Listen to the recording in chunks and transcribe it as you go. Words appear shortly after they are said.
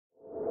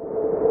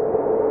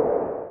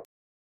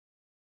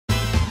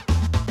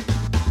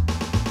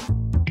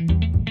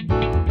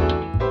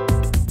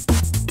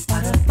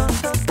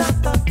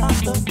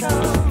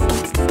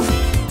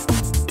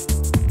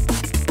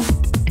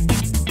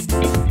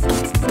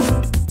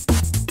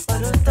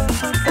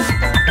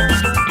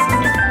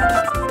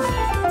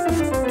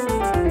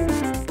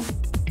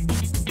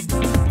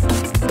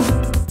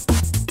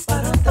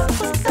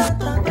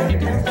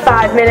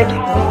5-minute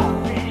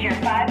call. This is your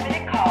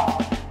 5-minute call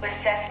with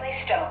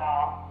Cessalee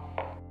Stovall.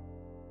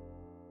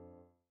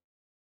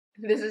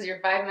 This is your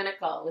 5-minute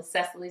call with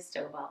Cessalee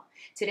Stovall.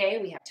 Today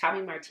we have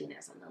Tommy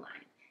Martinez on the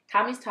line.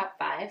 Tommy's top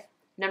 5.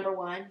 Number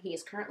 1, he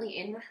is currently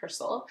in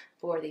rehearsal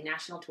for the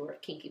national tour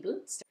of Kinky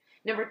Boots.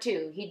 Number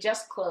 2, he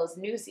just closed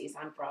Newsies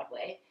on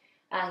Broadway.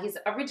 He's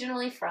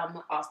originally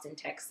from Austin,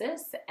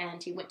 Texas,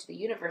 and he went to the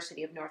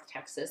University of North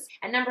Texas.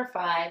 And number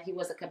 5, he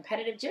was a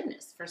competitive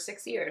gymnast for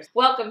 6 years.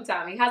 Welcome,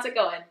 Tommy. How's it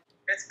going?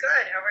 It's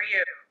good. How are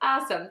you?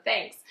 Awesome.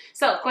 Thanks.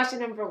 So, question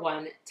number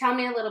 1. Tell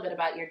me a little bit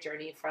about your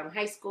journey from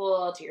high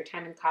school to your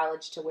time in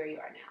college to where you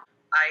are now.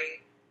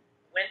 I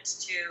went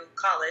to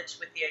college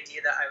with the idea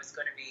that I was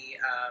going to be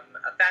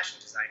a fashion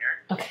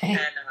designer. Okay.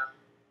 And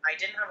I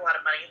didn't have a lot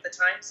of money at the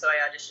time, so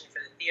I auditioned for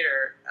the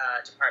theater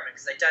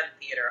department because I'd done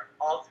theater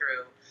all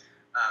through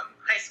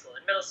high school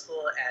and middle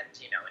school and,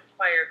 in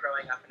choir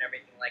growing up and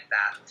everything like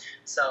that.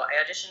 So I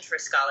auditioned for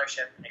a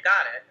scholarship and I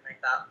got it. And I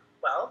thought,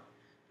 well,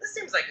 this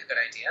seems like a good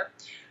idea.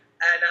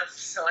 And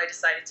so I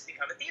decided to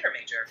become a theater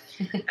major.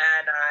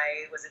 And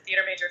I was a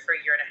theater major for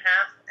a year and a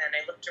half, and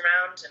I looked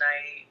around and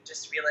I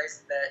just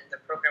realized that the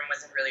program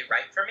wasn't really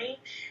right for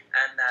me,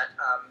 and that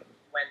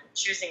when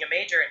choosing a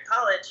major in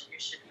college,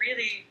 you should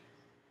really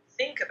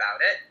think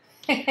about it.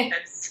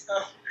 And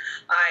so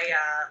I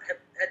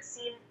had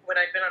seen, when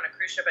I'd been on a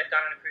cruise ship, I'd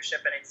gone on a cruise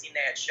ship and I'd seen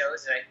they had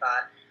shows, and I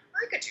thought,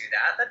 I could do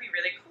that. That'd be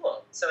really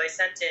cool. So I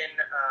sent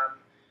in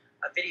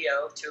a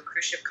video to a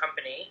cruise ship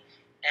company,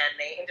 and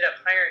they ended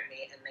up hiring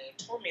me, and they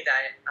told me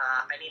that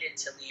I needed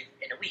to leave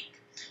in a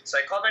week.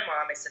 So I called my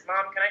mom. I said,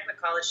 Mom, can I quit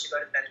college to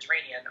go to the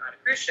Mediterranean on a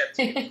cruise ship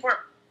to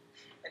perform?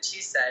 And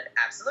she said,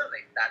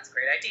 absolutely. That's a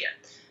great idea.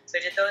 So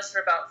I did those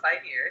for about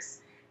 5 years.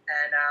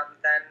 And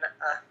then,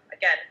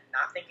 again,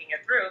 not thinking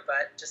it through,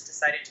 but just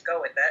decided to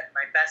go with it.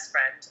 My best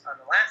friend on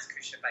the last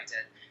cruise ship I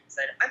did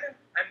said,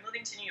 I'm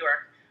moving to New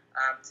York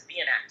to be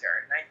an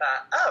actor. And I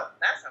thought, oh,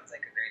 that sounds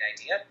like a great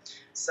idea.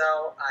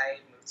 So I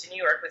moved to New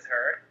York with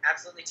her,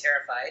 absolutely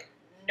terrified,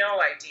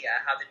 no idea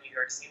how the New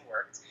York scene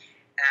worked,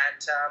 and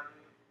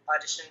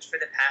auditioned for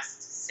the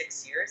past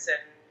 6 years and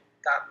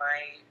got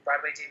my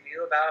Broadway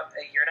debut about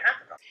a year and a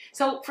half ago.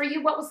 So for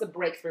you, what was the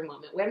breakthrough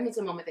moment? When was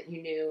the moment that you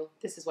knew,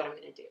 this is what I'm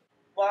going to do?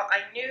 Well,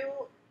 I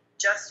knew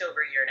just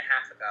over a year and a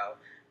half ago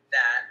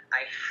that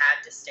I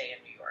had to stay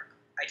in New York.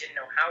 I didn't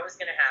know how it was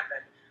going to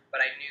happen, but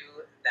I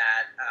knew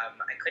that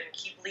I couldn't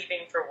keep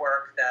leaving for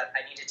work, that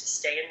I needed to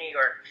stay in New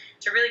York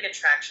to really get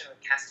traction with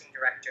casting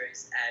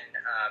directors and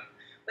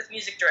with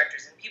music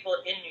directors and people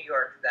in New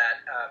York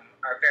that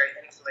are very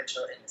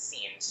influential in the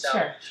scene. So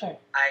Sure.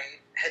 I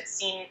had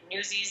seen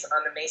Newsies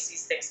on the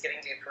Macy's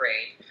Thanksgiving Day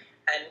Parade,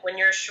 and when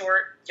you're a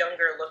short,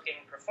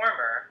 younger-looking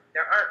performer,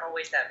 there aren't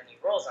always that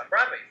many roles on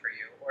Broadway for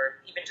you,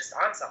 or even just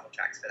ensemble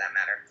tracks for that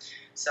matter.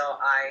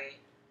 So I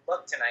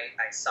looked and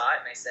I saw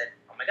it and I said,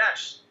 oh my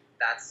gosh,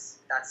 that's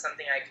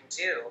something I can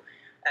do.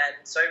 And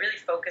so I really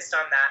focused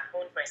on that,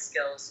 honed my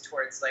skills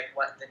towards like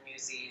what the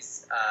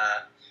Newsies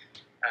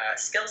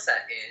skill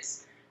set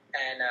is,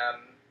 and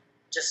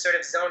just sort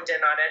of zoned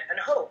in on it and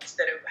hoped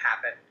that it would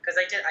happen, because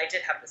I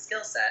did have the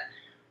skill set,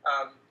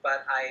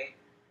 but I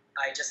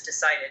just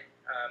decided,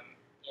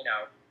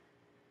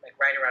 like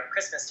right around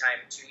Christmas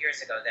time 2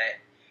 years ago, that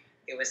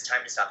it was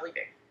time to stop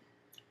leaving.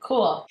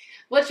 Cool.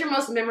 What's your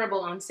most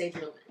memorable onstage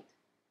moment?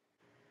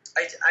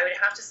 I would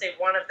have to say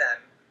one of them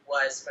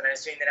was when I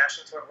was doing the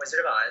national tour of Wizard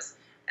of Oz,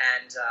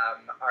 and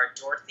our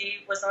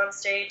Dorothy was on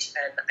stage,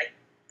 and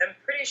I'm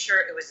pretty sure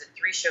it was a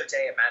 3-show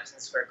day at Madison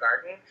Square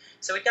Garden.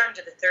 So we'd gotten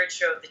to the 3rd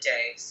show of the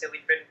day, so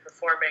we'd been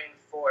performing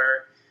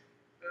for,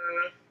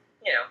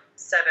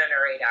 7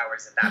 or 8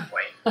 hours at that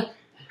point,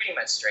 pretty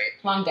much straight.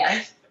 Long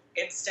day.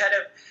 Instead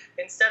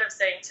of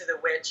saying to the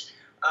witch,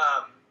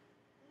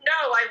 no,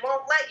 I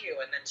won't let you,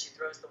 and then she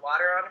throws the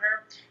water on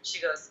her,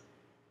 she goes,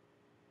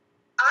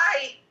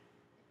 I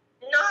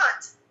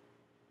not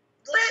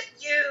let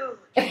you,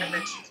 and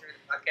then she threw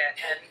the bucket,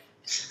 and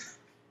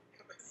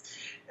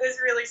it was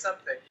really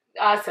something.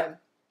 Awesome.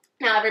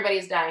 Now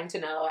everybody's dying to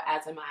know,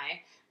 as am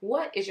I,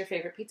 what is your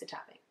favorite pizza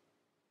topping?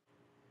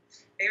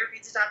 Favorite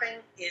pizza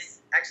topping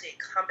is actually a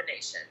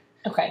combination.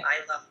 Okay.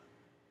 I love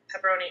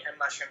pepperoni and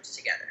mushrooms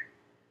together.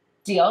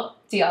 Deal.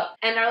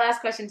 And our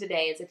last question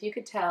today is, if you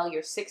could tell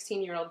your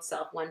 16-year-old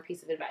self one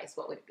piece of advice,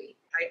 what would it be?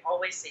 I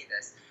always say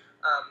this.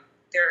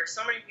 There are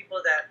so many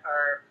people that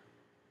are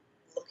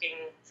looking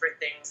for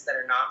things that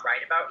are not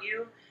right about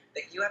you,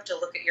 that you have to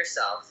look at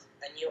yourself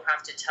and you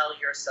have to tell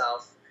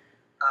yourself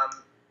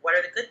what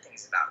are the good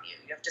things about you.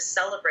 You have to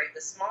celebrate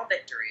the small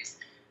victories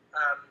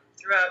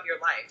throughout your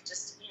life.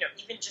 Just,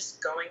 even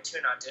just going to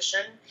an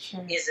audition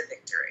is a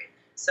victory.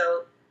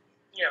 So,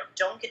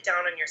 don't get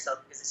down on yourself,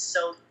 because it's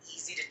so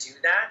easy to do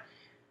that.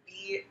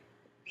 Be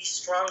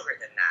stronger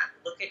than that.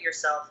 Look at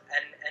yourself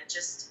and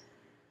just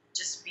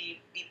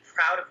be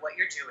proud of what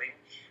you're doing,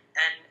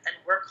 and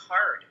work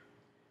hard.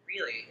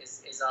 Really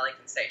is all I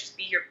can say. Just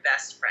be your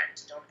best friend.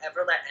 Don't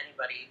ever let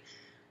anybody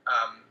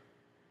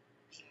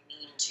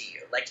be mean to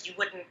you. Like you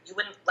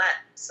wouldn't let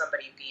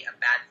somebody be a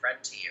bad friend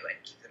to you and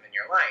keep them in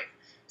your life.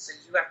 So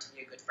you have to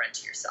be a good friend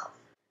to yourself.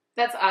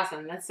 That's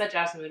awesome. That's such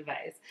awesome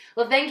advice.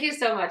 Well, thank you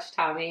so much,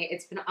 Tommy.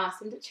 It's been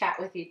awesome to chat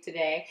with you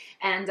today.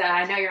 And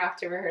I know you're off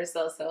to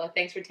rehearsal, so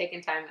thanks for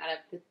taking time out of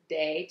the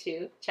day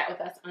to chat with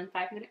us on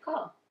 5 Minute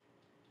Call.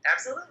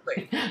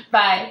 Absolutely.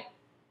 Bye.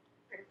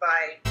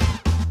 Bye.